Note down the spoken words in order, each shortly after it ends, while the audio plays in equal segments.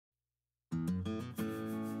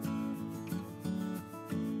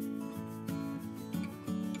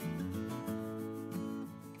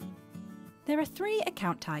There are three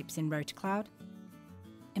account types in RotaCloud: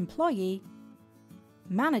 Employee,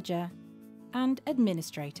 Manager, and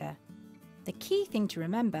Administrator. The key thing to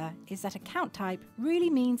remember is that account type really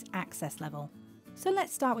means access level. So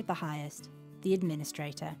let's start with the highest, the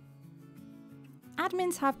Administrator.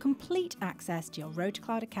 Admins have complete access to your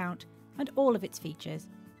RotaCloud account and all of its features.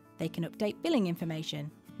 They can update billing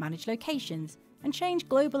information, manage locations, and change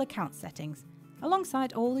global account settings,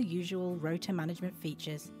 alongside all the usual Rota management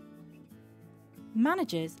features.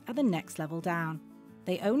 Managers are the next level down.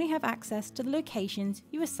 They only have access to the locations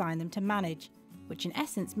you assign them to manage, which in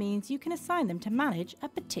essence means you can assign them to manage a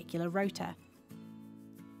particular rota.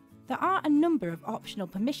 There are a number of optional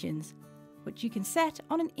permissions which you can set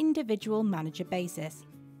on an individual manager basis.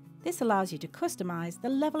 This allows you to customize the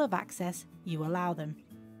level of access you allow them.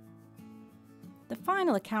 The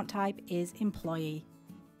final account type is Employee.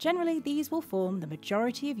 Generally, these will form the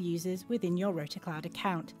majority of users within your RotaCloud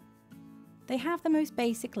account. They have the most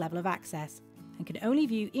basic level of access and can only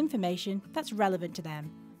view information that's relevant to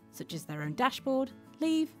them, such as their own dashboard,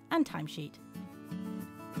 leave, and timesheet.